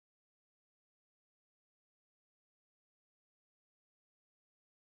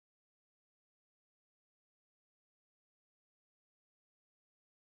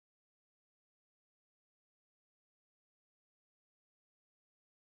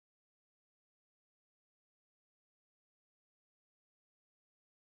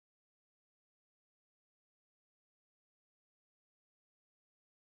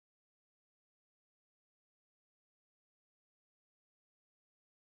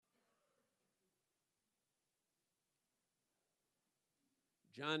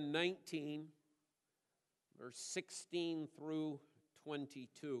John 19, verse 16 through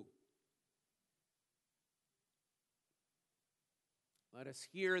 22. Let us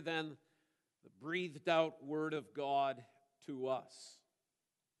hear then the breathed out word of God to us.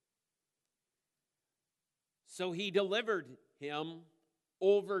 So he delivered him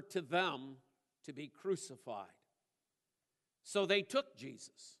over to them to be crucified. So they took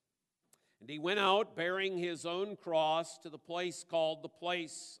Jesus, and he went out bearing his own cross to the place called the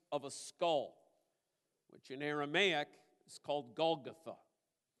place of a skull, which in Aramaic is called Golgotha.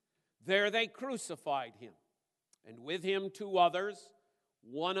 There they crucified him, and with him 2 others,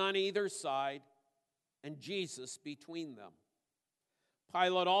 one on either side, and Jesus between them.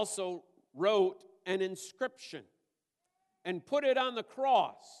 Pilate also wrote an inscription and put it on the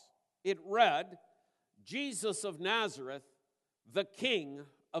cross. It read, Jesus of Nazareth, the King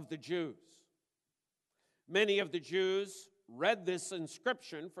of the Jews. Many of the Jews read this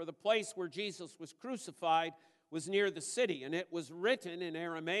inscription, for the place where Jesus was crucified was near the city, and it was written in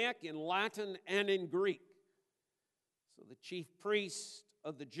Aramaic, in Latin, and in Greek. So the chief priest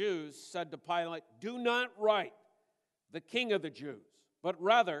of the Jews said to Pilate, "Do not write, the King of the Jews, but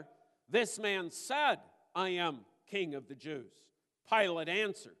rather, this man said, I am King of the Jews." Pilate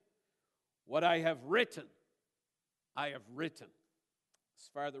answered, "What I have written, I have written." As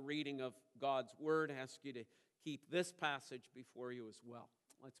far as the reading of God's word, I ask you to keep this passage before you as well.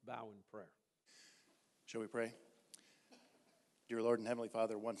 Let's bow in prayer. Shall we pray? Dear Lord and Heavenly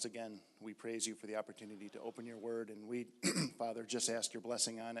Father, once again, we praise you for the opportunity to open your word, and we, Father, just ask your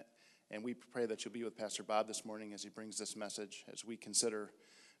blessing on it, and we pray that you'll be with Pastor Bob this morning as he brings this message, as we consider,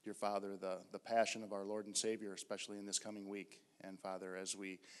 dear Father, the passion of our Lord and Savior, especially in this coming week. And Father, as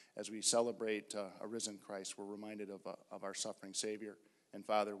we celebrate a risen Christ, we're reminded of our suffering Savior. And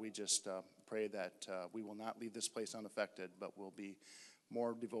Father, we just pray that we will not leave this place unaffected, but will be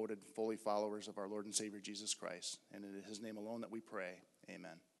more devoted, fully followers of our Lord and Savior Jesus Christ. And it is his name alone that we pray.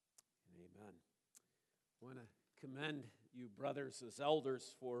 Amen. Amen. I want to commend you brothers as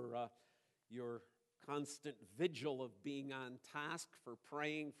elders for your constant vigil of being on task, for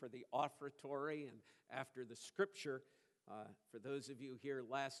praying for the offertory and after the scripture. For those of you here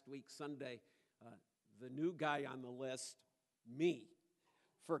last week, Sunday, the new guy on the list, me,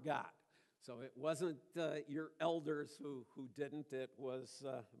 forgot. So it wasn't your elders who didn't. It was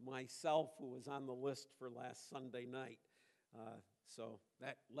myself who was on the list for last Sunday night. So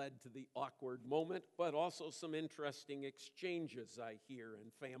that led to the awkward moment, but also some interesting exchanges I hear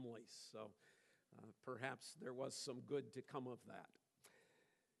in families. So perhaps there was some good to come of that.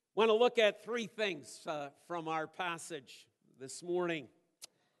 Want to look at 3 things from our passage this morning: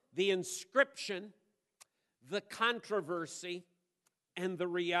 the inscription, the controversy, and the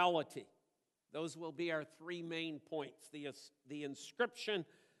reality. Those will be our 3 main points: the inscription,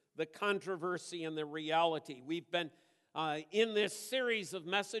 the controversy, and the reality. We've been in this series of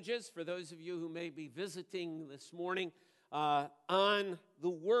messages, for those of you who may be visiting this morning, on the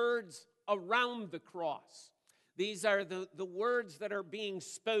words around the cross. These are the words that are being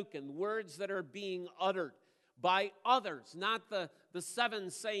spoken, words that are being uttered by others, not the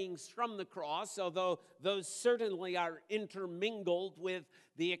 7 sayings from the cross, although those certainly are intermingled with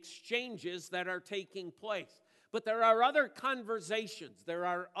the exchanges that are taking place. But there are other conversations, there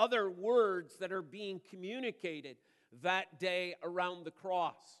are other words that are being communicated that day around the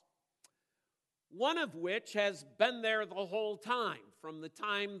cross. One of which has been there the whole time, from the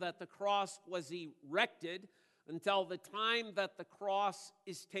time that the cross was erected until the time that the cross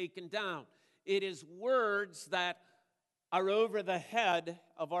is taken down. It is words that are over the head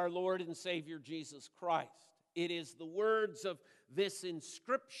of our Lord and Savior Jesus Christ. It is the words of this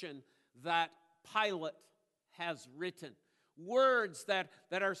inscription that Pilate has written. Words that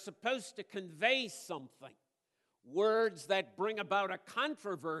are supposed to convey something. Words that bring about a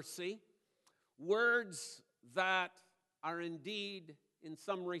controversy. Words that are indeed, in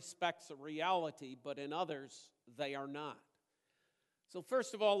some respects, a reality, but in others, they are not. So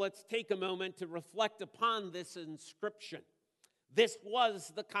first of all, let's take a moment to reflect upon this inscription. This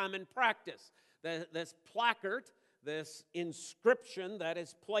was the common practice. This placard, this inscription that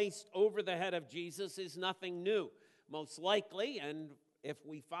is placed over the head of Jesus is nothing new. Most likely, and if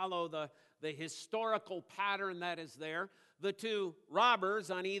we follow the historical pattern that is there, the 2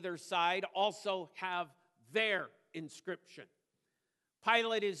 robbers on either side also have their inscription.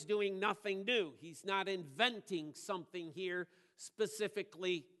 Pilate is doing nothing new. He's not inventing something here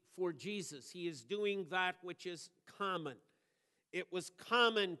specifically for Jesus. He is doing that which is common. It was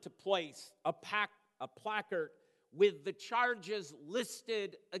common to place a placard with the charges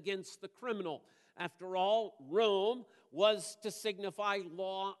listed against the criminal. After all, Rome was to signify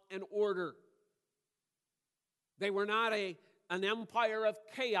law and order. They were not an empire of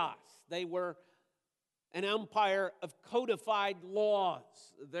chaos. They were an empire of codified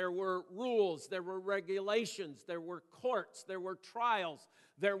laws. There were rules, there were regulations, there were courts, there were trials,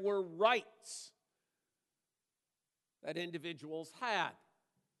 there were rights that individuals had.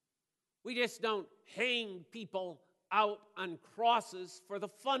 We just don't hang people out on crosses for the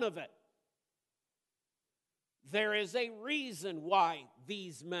fun of it. There is a reason why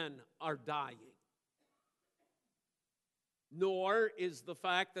these men are dying. Nor is the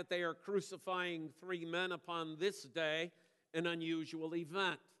fact that they are crucifying 3 men upon this day an unusual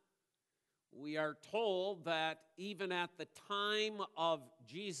event. We are told that even at the time of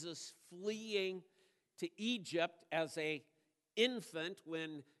Jesus fleeing to Egypt as an infant,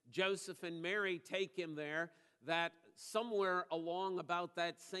 when Joseph and Mary take him there, that somewhere along about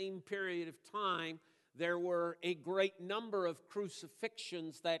that same period of time, there were a great number of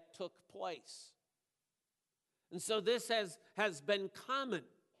crucifixions that took place. And so this has been common.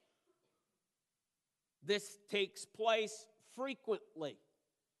 This takes place frequently.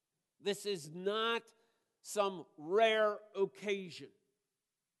 This is not some rare occasion.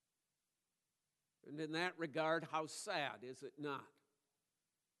 And in that regard, how sad is it not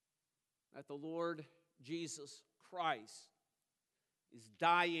that the Lord Jesus Christ is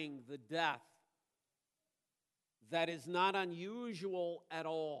dying the death that is not unusual at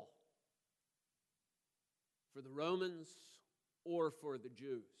all for the Romans or for the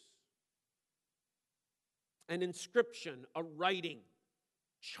Jews. An inscription, a writing,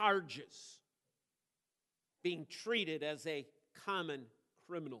 charges, being treated as a common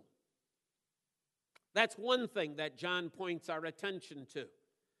criminal. That's one thing that John points our attention to.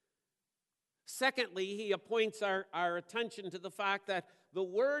 Secondly, he points our attention to the fact that the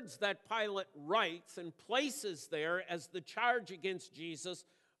words that Pilate writes and places there as the charge against Jesus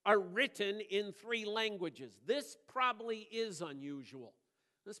are written in 3 languages. This probably is unusual.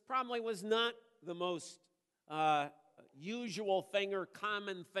 This probably was not the most usual thing or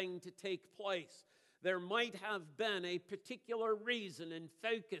common thing to take place. There might have been a particular reason and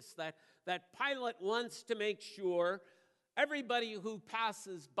focus that Pilate wants to make sure everybody who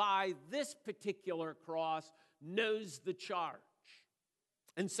passes by this particular cross knows the charge.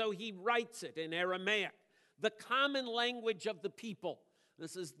 And so he writes it in Aramaic, the common language of the people.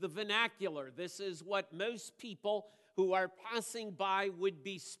 This is the vernacular. This is what most people who are passing by would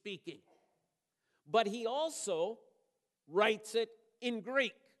be speaking. But he also writes it in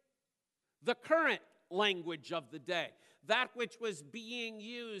Greek, the current language of the day, that which was being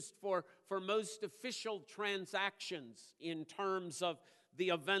used for most official transactions in terms of the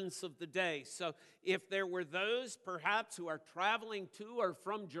events of the day. So if there were those perhaps who are traveling to or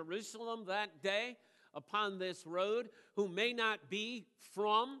from Jerusalem that day upon this road who may not be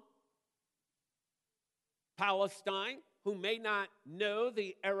from Palestine, who may not know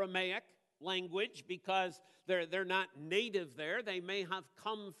the Aramaic language because they're not native there, they may have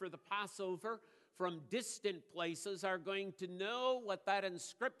come for the Passover from distant places, are going to know what that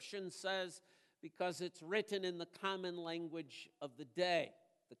inscription says because it's written in the common language of the day,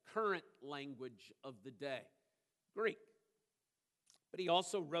 the current language of the day, Greek. But he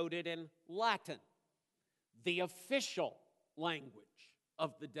also wrote it in Latin, the official language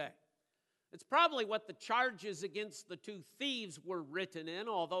of the day. It's probably what the charges against the 2 thieves were written in,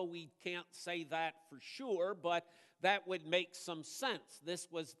 although we can't say that for sure, but that would make some sense. This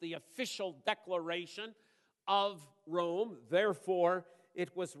was the official declaration of Rome, therefore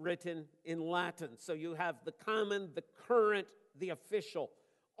it was written in Latin. So you have the common, the current, the official.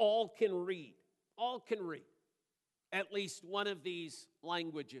 All can read. All can read at least one of these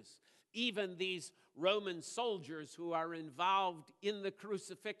languages. Even these Roman soldiers who are involved in the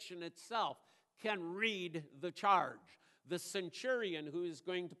crucifixion itself can read the charge. The centurion who is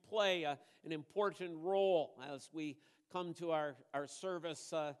going to play an important role as we come to our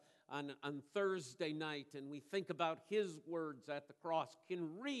service on Thursday night and we think about his words at the cross,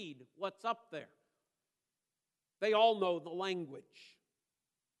 can read what's up there. They all know the language.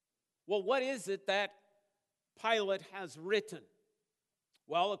 Well, what is it that Pilate has written?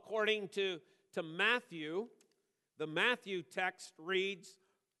 Well, according to Matthew, the Matthew text reads,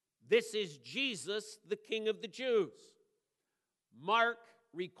 "This is Jesus, the King of the Jews." Mark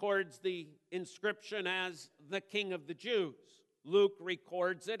records the inscription as the King of the Jews. Luke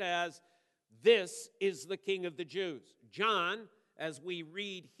records it as, "This is the King of the Jews." John, as we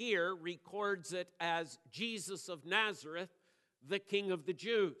read here, records it as Jesus of Nazareth, the King of the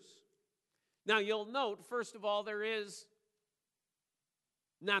Jews. Now, you'll note, first of all, there is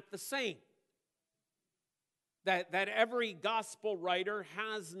not the same. That every gospel writer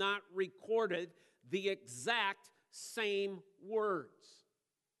has not recorded the exact same words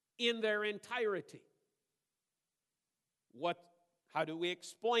in their entirety. How do we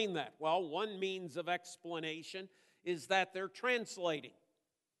explain that? Well, one means of explanation is that they're translating.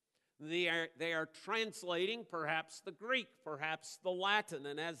 They are translating perhaps the Greek, perhaps the Latin,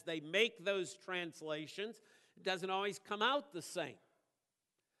 and as they make those translations, it doesn't always come out the same.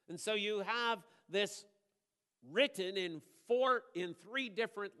 And so you have this written in three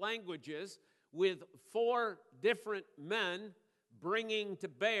different languages with four different men bringing to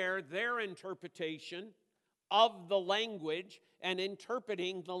bear their interpretation of the language and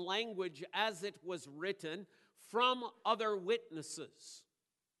interpreting the language as it was written from other witnesses.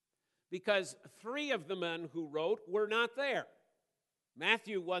 Because three of the men who wrote were not there.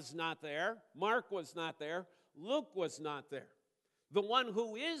 Matthew was not there. Mark was not there. Luke was not there. The one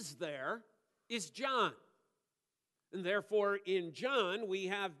who is there is John. And therefore, in John, we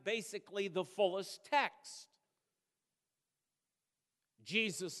have basically the fullest text.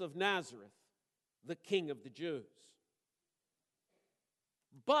 Jesus of Nazareth, the King of the Jews.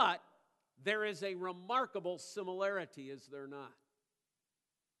 But there is a remarkable similarity, is there not?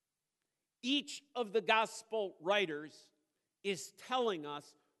 Each of the gospel writers is telling us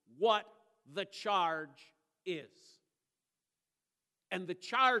what the charge is. And the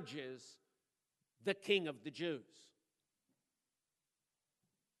charge is the King of the Jews.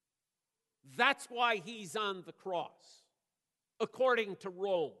 That's why he's on the cross, according to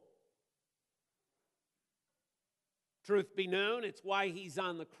Rome. Truth be known, it's why he's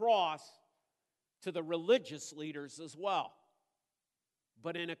on the cross to the religious leaders as well,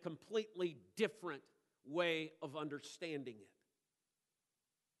 but in a completely different way of understanding it.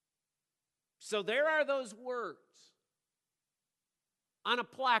 So there are those words on a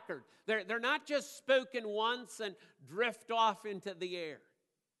placard. They're not just spoken once and drift off into the air.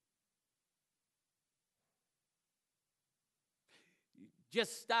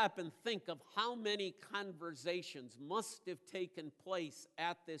 Just stop and think of how many conversations must have taken place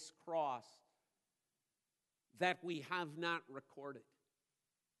at this cross that we have not recorded.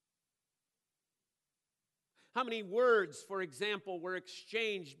 How many words, for example, were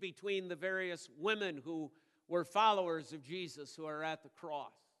exchanged between the various women who were followers of Jesus who are at the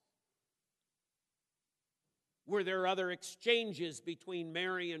cross? Were there other exchanges between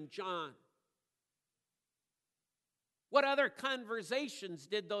Mary and John? What other conversations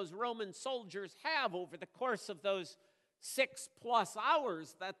did those Roman soldiers have over the course of those 6+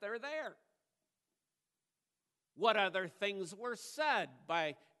 hours that they're there? What other things were said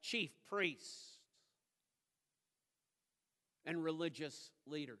by chief priests and religious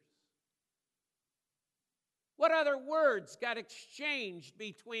leaders? What other words got exchanged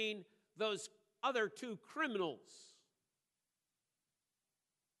between those other two criminals?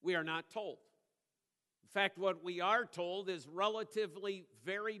 We are not told. In fact, what we are told is relatively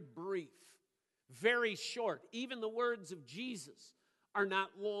very brief, very short. Even the words of Jesus are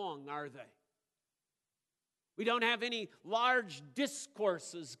not long, are they? We don't have any large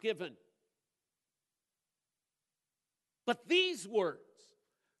discourses given. But these words,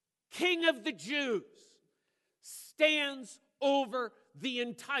 King of the Jews, stands over the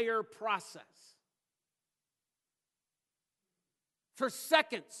entire process. For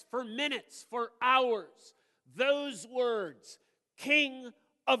seconds, for minutes, for hours, those words, King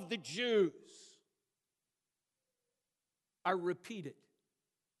of the Jews, are repeated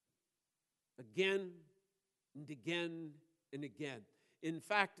again and again and again. In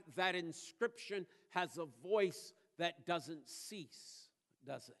fact, that inscription has a voice that doesn't cease,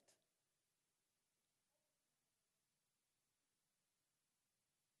 does it?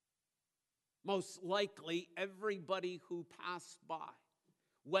 Most likely, everybody who passed by,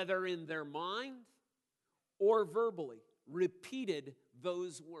 whether in their mind or verbally, repeated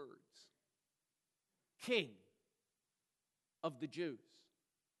those words. King of the Jews.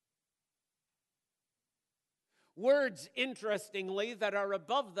 Words, interestingly, that are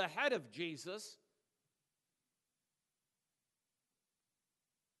above the head of Jesus,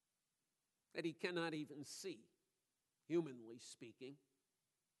 that he cannot even see, humanly speaking.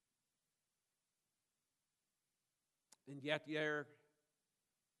 And yet there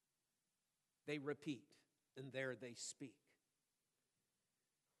they repeat, and there they speak.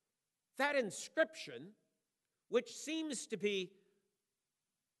 That inscription, which seems to be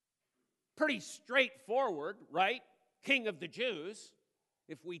pretty straightforward, right? King of the Jews,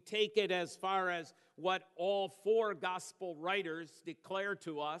 if we take it as far as what all four gospel writers declare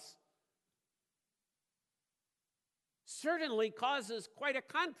to us certainly causes quite a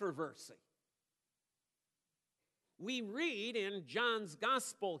controversy. We read in John's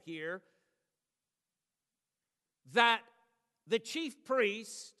gospel here that the chief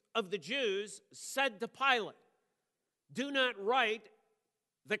priest of the Jews said to Pilate, "Do not write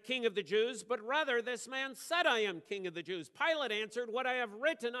the King of the Jews, but rather this man said, 'I am King of the Jews.' Pilate answered, 'What I have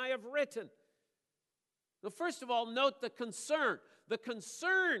written, I have written.'" Now, first of all, note the concern. The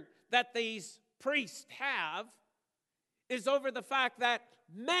concern that these priests have is over the fact that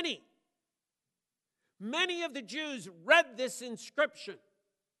many of the Jews read this inscription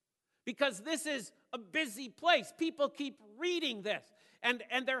because this is a busy place. People keep reading this.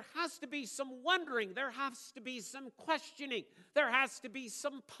 And there has to be some wondering. There has to be some questioning. There has to be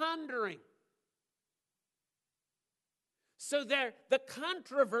some pondering. So the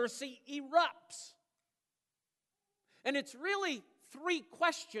controversy erupts. And it's really three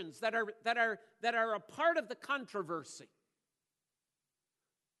questions that are a part of the controversy.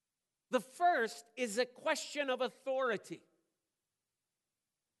 The first is a question of authority.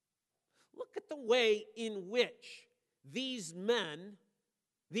 Look at the way in which these men,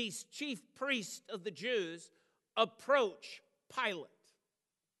 these chief priests of the Jews, approach Pilate.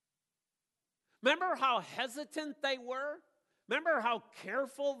 Remember how hesitant they were? Remember how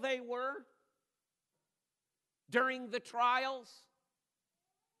careful they were during the trials?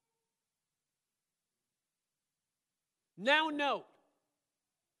 Now note,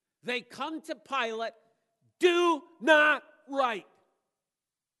 they come to Pilate, "Do not write."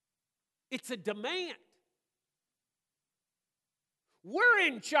 It's a demand. We're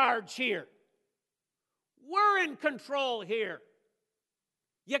in charge here. We're in control here.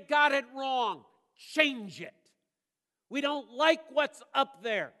 You got it wrong. Change it. We don't like what's up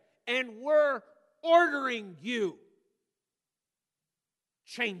there, and we're ordering you.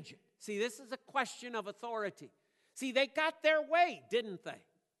 Change it. See, this is a question of authority. See, they got their way, didn't they?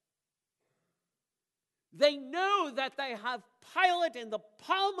 They know that they have Pilate in the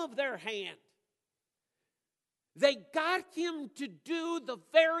palm of their hand. They got him to do the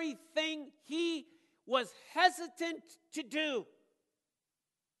very thing he was hesitant to do.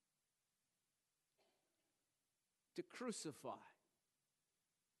 To crucify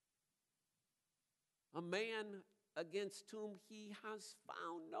a man against whom he has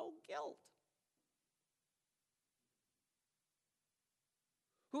found no guilt,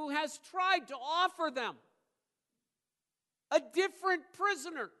 who has tried to offer them a different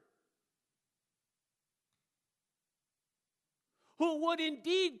prisoner, who would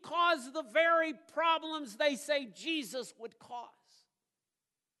indeed cause the very problems they say Jesus would cause.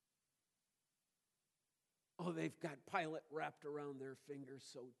 Oh, they've got Pilate wrapped around their fingers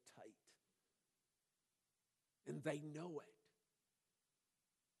so tight. And they know it.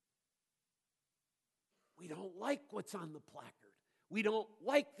 We don't like what's on the placard. We don't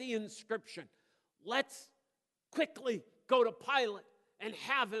like the inscription. Let's quickly go to Pilate and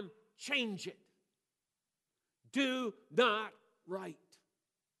have him change it. Do not write.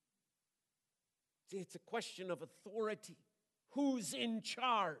 See, it's a question of authority. Who's in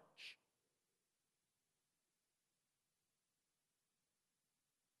charge?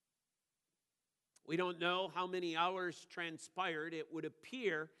 We don't know how many hours transpired. It would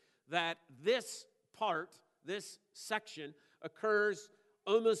appear that this part, this section, occurs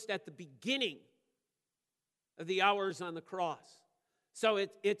almost at the beginning of the hours on the cross. So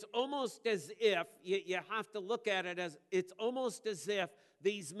it's almost as if, you have to look at it as, it's almost as if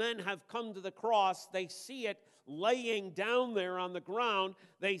these men have come to the cross. They see it laying down there on the ground.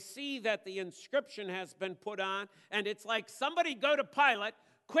 They see that the inscription has been put on, and it's like, somebody go to Pilate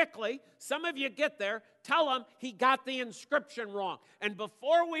quickly. Some of you get there, tell him he got the inscription wrong. And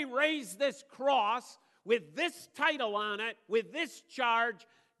before we raise this cross with this title on it, with this charge,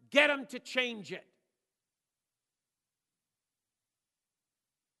 get him to change it.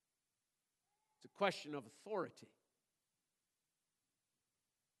 It's a question of authority.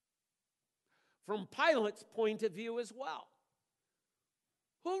 From Pilate's point of view as well,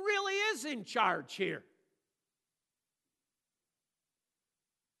 who really is in charge here?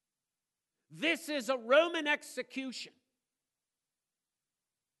 This is a Roman execution.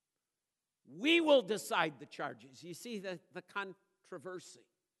 We will decide the charges. You see the controversy.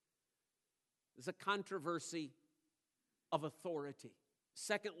 There's a controversy of authority.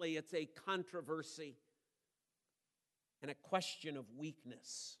 Secondly, it's a controversy and a question of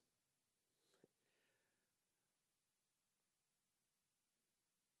weakness.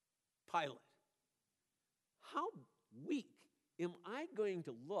 Pilate, how weak am I going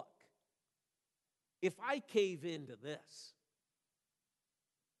to look if I cave into this?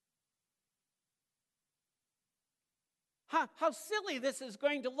 How silly this is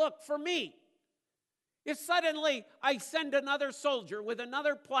going to look for me. If suddenly I send another soldier with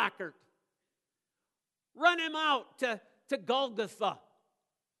another placard, run him out to Golgotha,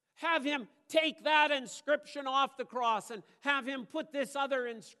 have him take that inscription off the cross and have him put this other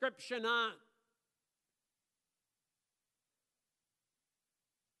inscription on.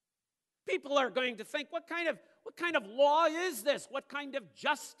 People are going to think, what kind of law is this? What kind of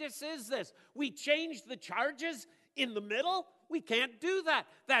justice is this? We change the charges in the middle? We can't do that.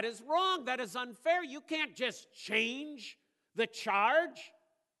 That is wrong. That is unfair. You can't just change the charge.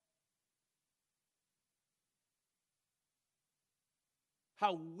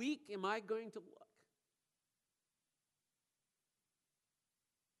 How weak am I going to look?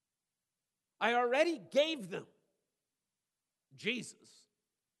 I already gave them Jesus.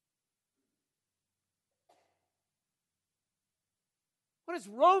 What is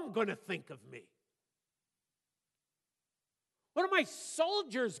Rome going to think of me? What are my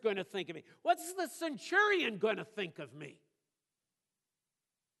soldiers going to think of me? What's the centurion going to think of me?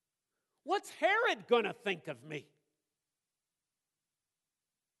 What's Herod going to think of me?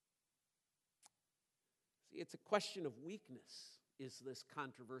 See, it's a question of weakness, is this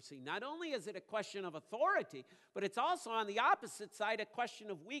controversy. Not only is it a question of authority, but it's also on the opposite side a question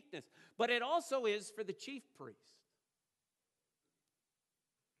of weakness. But it also is for the chief priest.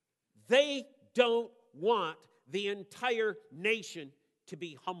 They don't want the entire nation to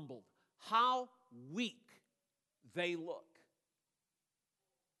be humbled. How weak they look.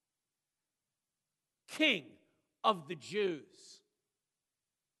 King of the Jews.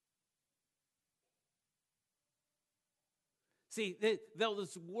 See,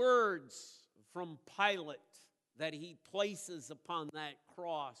 those words from Pilate that he places upon that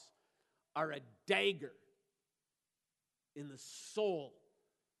cross are a dagger in the soul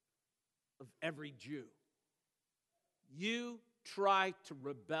of every Jew. You try to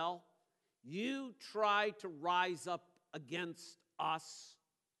rebel. You try to rise up against us.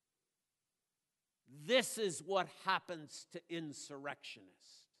 This is what happens to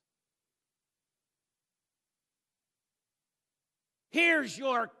insurrectionists. Here's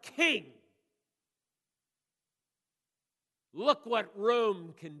your king. Look what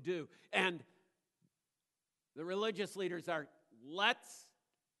Rome can do. And the religious leaders are, let's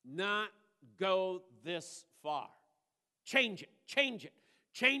not go this far. Change it, change it.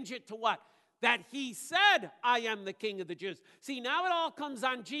 Change it to what? That he said, I am the King of the Jews. See, now it all comes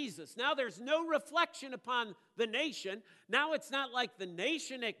on Jesus. Now there's no reflection upon the nation. Now it's not like the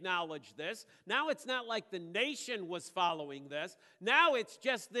nation acknowledged this. Now it's not like the nation was following this. Now it's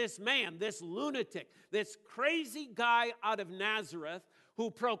just this man, this lunatic, this crazy guy out of Nazareth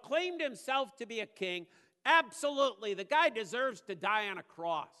who proclaimed himself to be a king. Absolutely, the guy deserves to die on a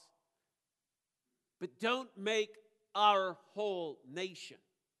cross. But don't make our whole nation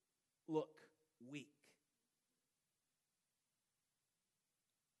look weak.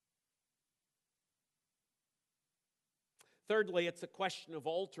 Thirdly, it's a question of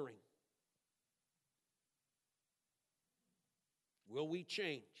altering. Will we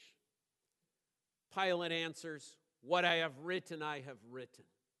change? Pilate answers, what I have written, I have written.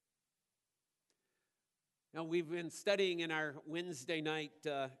 Now, we've been studying in our Wednesday night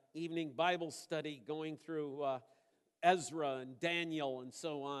evening Bible study, going through Ezra and Daniel and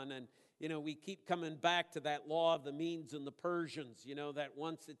so on. And, we keep coming back to that law of the Medes and the Persians, that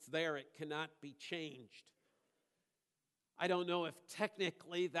once it's there, it cannot be changed. I don't know if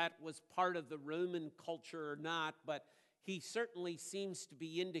technically that was part of the Roman culture or not, but he certainly seems to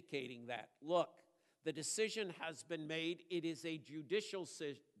be indicating that. Look, the decision has been made. It is a judicial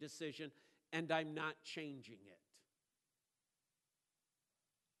decision, and I'm not changing it.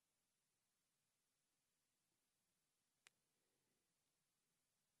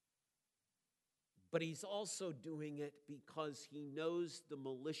 But he's also doing it because he knows the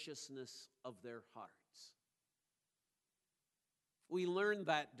maliciousness of their hearts. We learned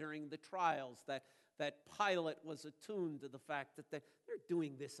that during the trials, that Pilate was attuned to the fact that they're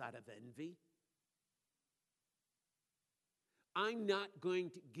doing this out of envy. I'm not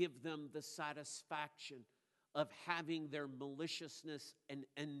going to give them the satisfaction of having their maliciousness and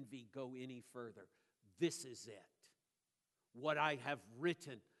envy go any further. This is it. What I have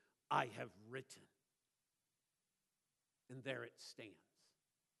written, I have written. And there it stands.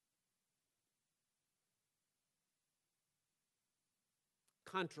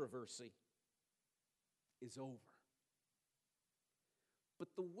 Controversy is over. But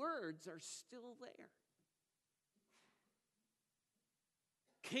the words are still there.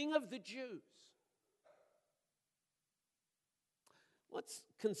 King of the Jews. Let's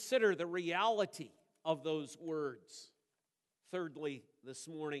consider the reality of those words. thirdly, this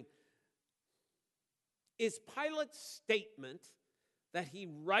morning, is Pilate's statement that he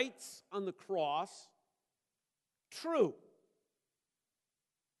writes on the cross true?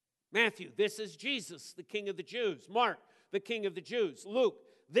 Matthew, this is Jesus, the King of the Jews. Mark, the King of the Jews. Luke,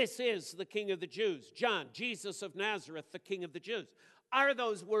 this is the King of the Jews. John, Jesus of Nazareth, the King of the Jews. Are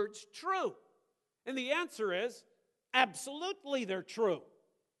those words true? And the answer is, absolutely they're true.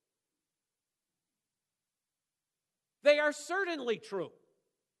 They are certainly true.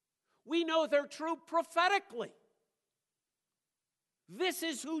 We know they're true prophetically. This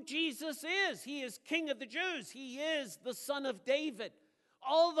is who Jesus is. He is King of the Jews. He is the Son of David.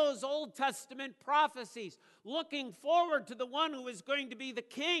 All those Old Testament prophecies looking forward to the one who is going to be the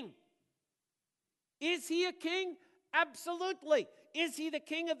king. Is he a king? Absolutely. Is he the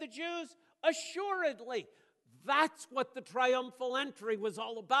King of the Jews? Assuredly. That's what the triumphal entry was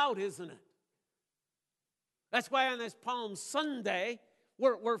all about, isn't it? That's why on this Palm Sunday,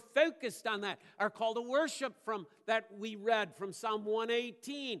 we're focused on that. Our call to worship that we read from Psalm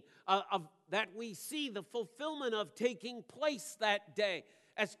 118, that we see the fulfillment of taking place that day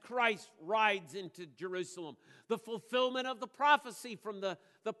as Christ rides into Jerusalem. The fulfillment of the prophecy from the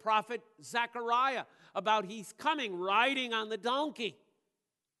prophet Zechariah about he's coming riding on the donkey.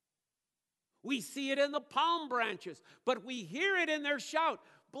 We see it in the palm branches, but we hear it in their shout,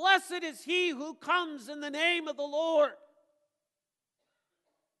 "Blessed is he who comes in the name of the Lord.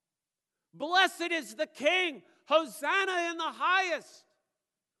 Blessed is the King, Hosanna in the highest."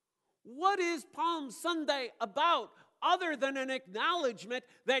 What is Palm Sunday about other than an acknowledgement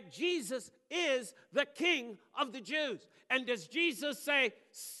that Jesus is the King of the Jews? And does Jesus say,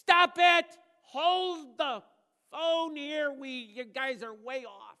 "Stop it, hold the phone here, you guys are way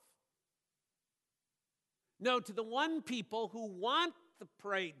off"? No, to the one people who want the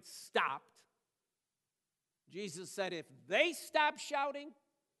parade stopped, Jesus said, if they stop shouting,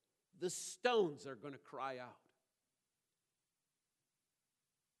 the stones are going to cry out.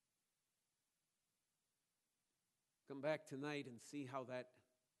 Come back tonight and see how that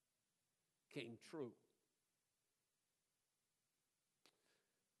came true.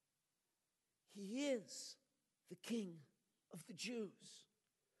 He is the King of the Jews.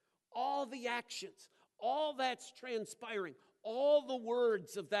 All the actions, all that's transpiring, all the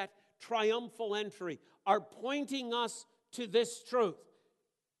words of that triumphal entry are pointing us to this truth.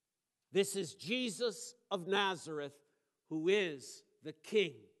 This is Jesus of Nazareth, who is the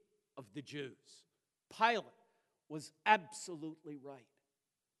King of the Jews. Pilate was absolutely right.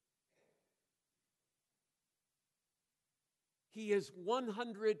 He is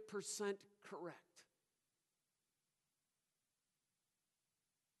 100% correct.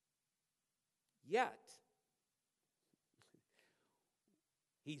 Yet,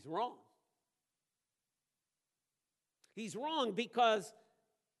 he's wrong. He's wrong because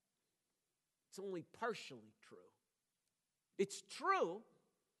it's only partially true. It's true,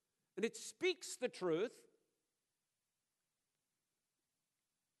 and it speaks the truth,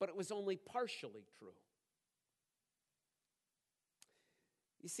 but it was only partially true.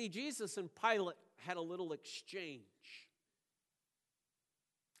 You see, Jesus and Pilate had a little exchange.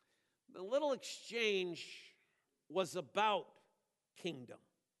 The little exchange was about kingdom.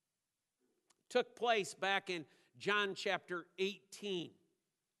 It took place back in John chapter 18.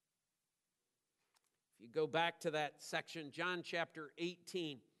 If you go back to that section, John chapter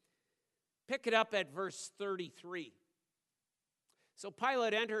 18, pick it up at verse 33. So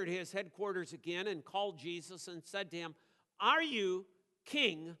Pilate entered his headquarters again and called Jesus and said to him, "Are you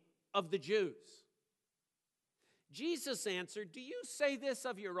King of the Jews?" Jesus answered, "Do you say this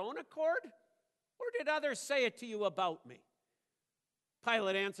of your own accord, or did others say it to you about me?"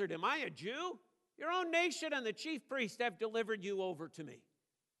 Pilate answered, "Am I a Jew? Your own nation and the chief priest have delivered you over to me.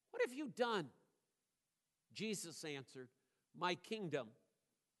 What have you done?" Jesus answered, "My kingdom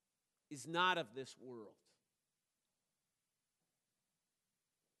is not of this world."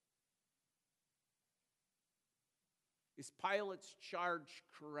 Is Pilate's charge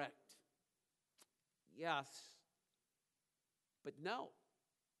correct? Yes, but no.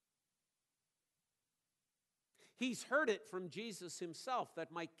 He's heard it from Jesus himself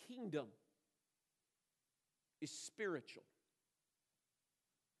that my kingdom is spiritual.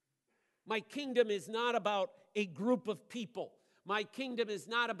 My kingdom is not about a group of people. My kingdom is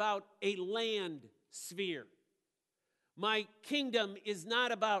not about a land sphere. My kingdom is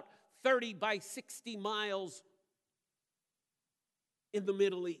not about 30 by 60 miles in the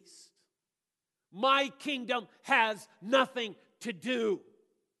Middle East. My kingdom has nothing to do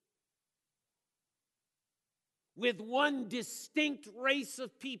with one distinct race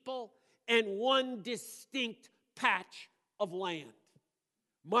of people and one distinct patch of land.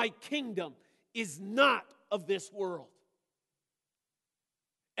 My kingdom is not of this world.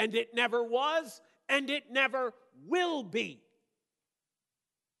 And it never was, and it never will be.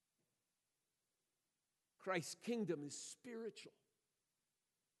 Christ's kingdom is spiritual.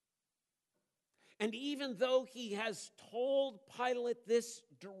 And even though he has told Pilate this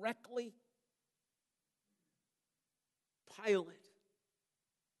directly, Pilate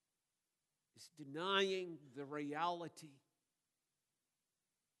is denying the reality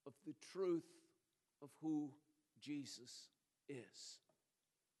of the truth of who Jesus is.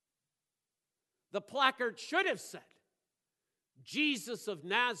 The placard should have said, Jesus of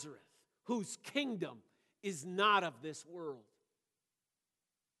Nazareth, whose kingdom is not of this world.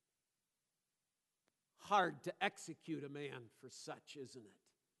 Hard to execute a man for such, isn't it?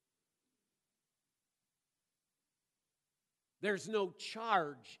 There's no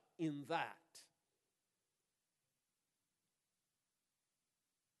charge in that.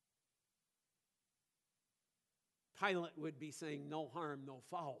 Pilate would be saying, no harm, no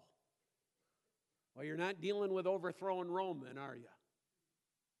foul. Well, you're not dealing with overthrowing Rome, then, are you?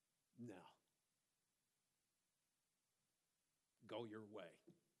 No. Go your way.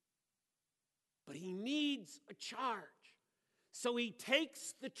 But he needs a charge. So he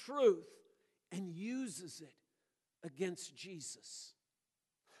takes the truth and uses it against Jesus.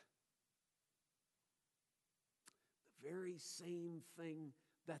 The very same thing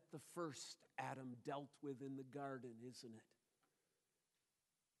that the first Adam dealt with in the garden, isn't it?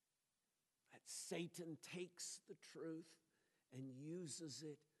 That Satan takes the truth and uses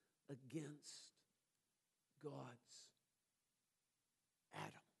it against God's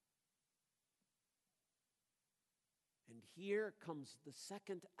Adam. And here comes the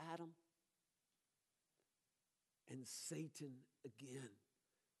second Adam, and Satan again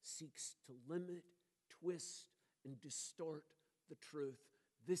seeks to limit, twist, and distort the truth,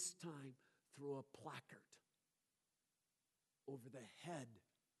 this time through a placard over the head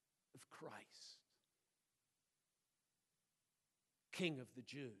of Christ, King of the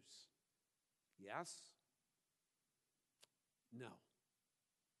Jews. Yes? No.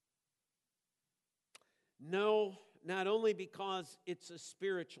 No, not only because it's a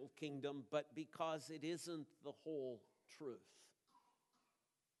spiritual kingdom, but because it isn't the whole truth.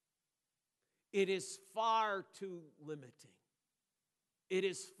 It is far too limiting. It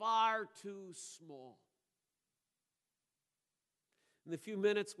is far too small. In the few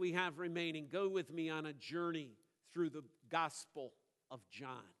minutes we have remaining, go with me on a journey through the Gospel of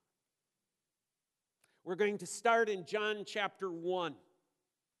John. We're going to start in John chapter 1.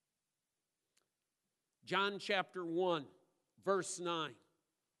 John chapter 1, verse 9.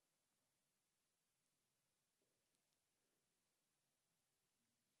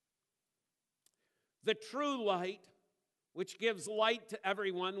 The true light, which gives light to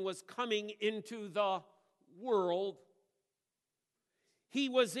everyone, was coming into the world. He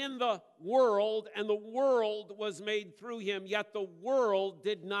was in the world, and the world was made through him, yet the world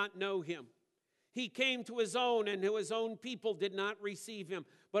did not know him. He came to his own, and his own people did not receive him.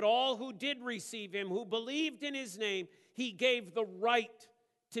 But all who did receive him, who believed in his name, he gave the right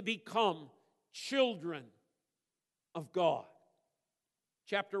to become children of God.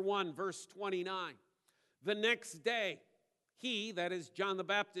 Chapter 1, verse 29. The next day, he, that is John the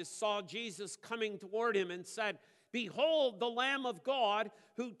Baptist, saw Jesus coming toward him and said, Behold, the Lamb of God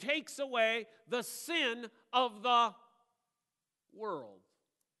who takes away the sin of the world.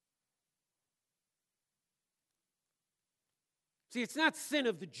 See, it's not sin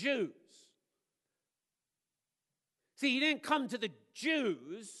of the Jews. See, he didn't come to the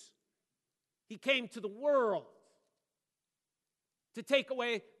Jews. He came to the world to take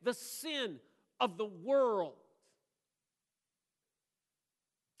away the sin of the world.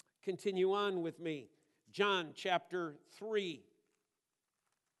 Continue on with me. John chapter 3.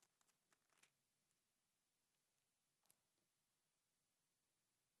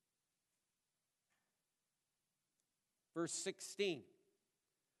 Verse 16.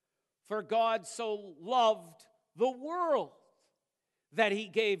 For God so loved the world that he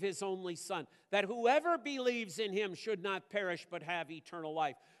gave his only Son, that whoever believes in him should not perish but have eternal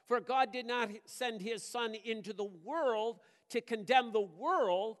life. For God did not send his Son into the world to condemn the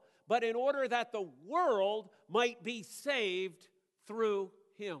world, but in order that the world might be saved through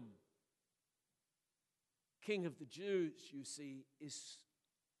him. King of the Jews, you see, is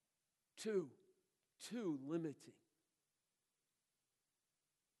too limiting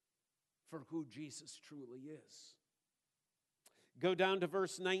for who Jesus truly is. Go down to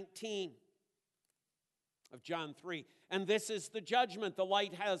verse 19 of John 3. And this is the judgment. The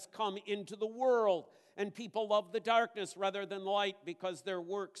light has come into the world, and people loved the darkness rather than light because their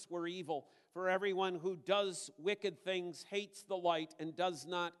works were evil. For everyone who does wicked things hates the light and does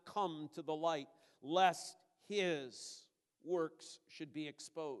not come to the light, lest his works should be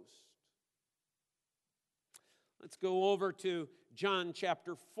exposed. Let's go over to John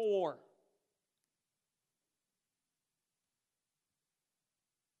chapter 4.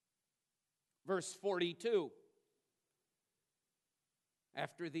 Verse 42.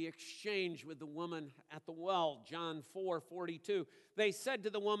 After the exchange with the woman at the well, John 4:42, they said to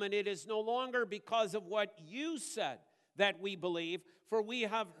the woman, "It is no longer because of what you said that we believe, for we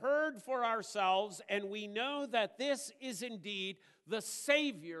have heard for ourselves, and we know that this is indeed the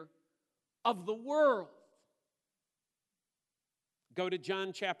Savior of the world." Go to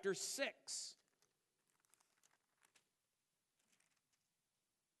John chapter 6.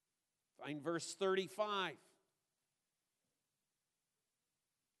 Find verse 35.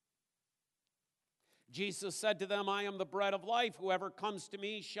 Jesus said to them, "I am the bread of life. Whoever comes to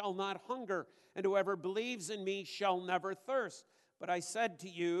me shall not hunger, and whoever believes in me shall never thirst. But I said to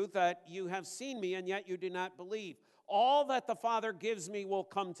you that you have seen me, and yet you do not believe. All that the Father gives me will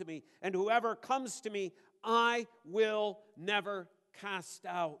come to me, and whoever comes to me, I will never cast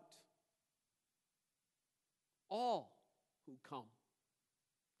out." All who come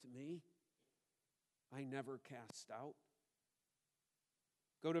to me, I never cast out.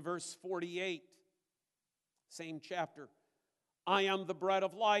 Go to verse 48. Same chapter. "I am the bread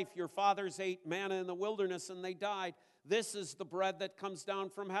of life. Your fathers ate manna in the wilderness and they died. This is the bread that comes down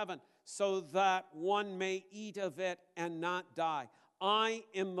from heaven, so that one may eat of it and not die. I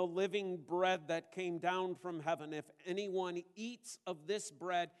am the living bread that came down from heaven. If anyone eats of this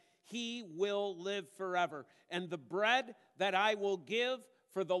bread, he will live forever. And the bread that I will give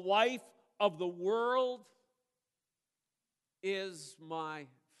for the life of the world is my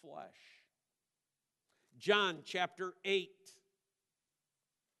flesh." John chapter 8.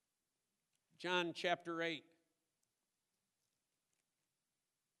 John chapter 8.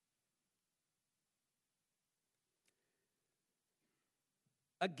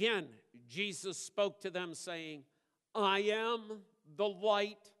 Again, Jesus spoke to them saying, "I am the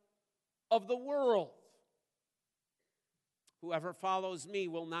light of the world. Whoever follows me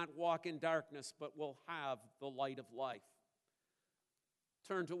will not walk in darkness, but will have the light of life."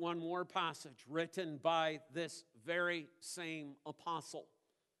 Turn to one more passage written by this very same apostle.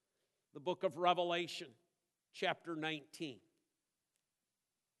 The book of Revelation, chapter 19.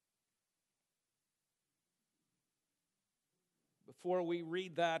 Before we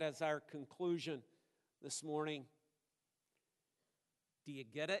read that as our conclusion this morning, do you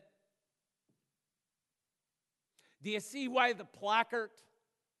get it? Do you see why the placard?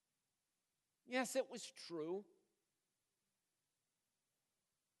 Yes, it was true.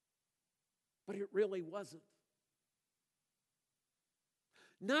 But it really wasn't.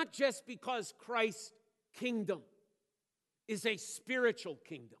 Not just because Christ's kingdom is a spiritual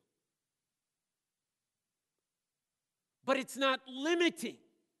kingdom, but it's not limiting,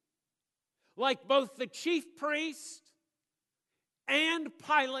 like both the chief priest and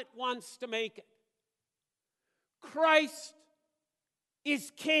Pilate wants to make it. Christ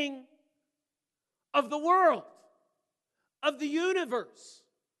is king of the world, of the universe.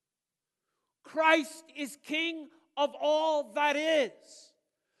 Christ is king of all that is.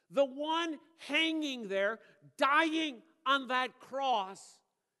 The one hanging there, dying on that cross,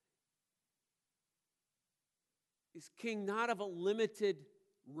 is king not of a limited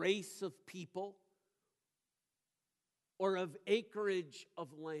race of people or of acreage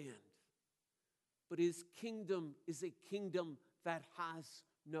of land, but his kingdom is a kingdom that has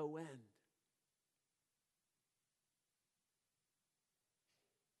no end.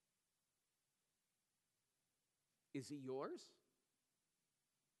 Is he yours?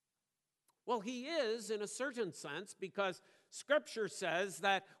 Well, he is in a certain sense, because Scripture says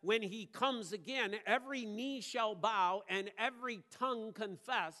that when he comes again, every knee shall bow and every tongue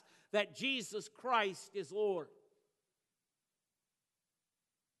confess that Jesus Christ is Lord.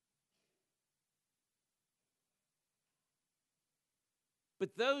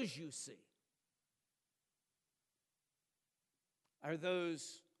 But those you see are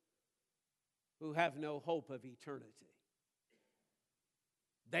those who have no hope of eternity.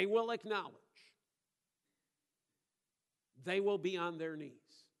 They will acknowledge. They will be on their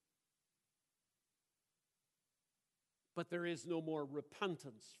knees. But there is no more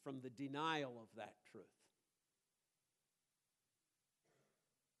repentance from the denial of that truth.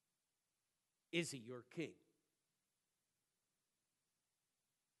 Is he your king?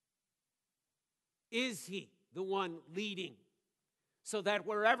 Is he the one leading so that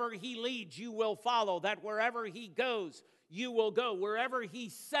wherever he leads, you will follow, that wherever he goes, you will go, wherever he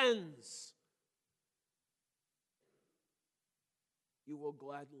sends, you will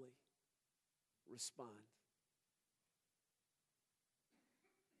gladly respond.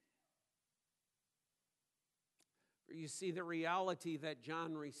 For you see, the reality that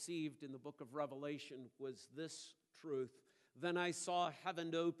John received in the book of Revelation was this truth. Then I saw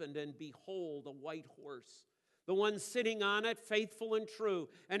heaven opened, and behold, a white horse. The one sitting on it, faithful and true,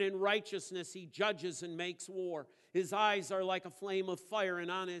 and in righteousness he judges and makes war. His eyes are like a flame of fire,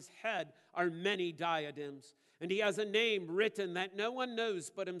 and on his head are many diadems. And he has a name written that no one knows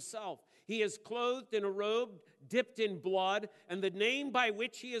but himself. He is clothed in a robe dipped in blood, and the name by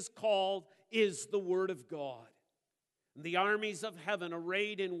which he is called is the Word of God. And the armies of heaven,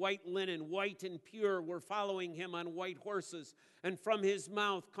 arrayed in white linen, white and pure, were following him on white horses. And from his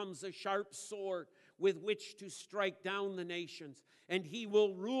mouth comes a sharp sword with which to strike down the nations. And he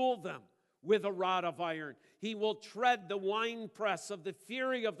will rule them with a rod of iron. He will tread the winepress of the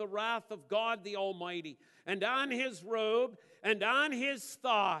fury of the wrath of God the Almighty. And on his robe and on his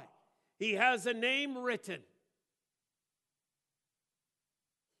thigh he has a name written,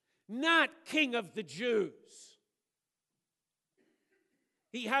 not King of the Jews.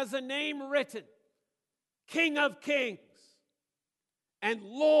 He has a name written, King of Kings and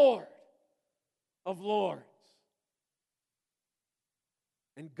Lord of Lords.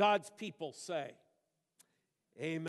 And God's people say, Amen.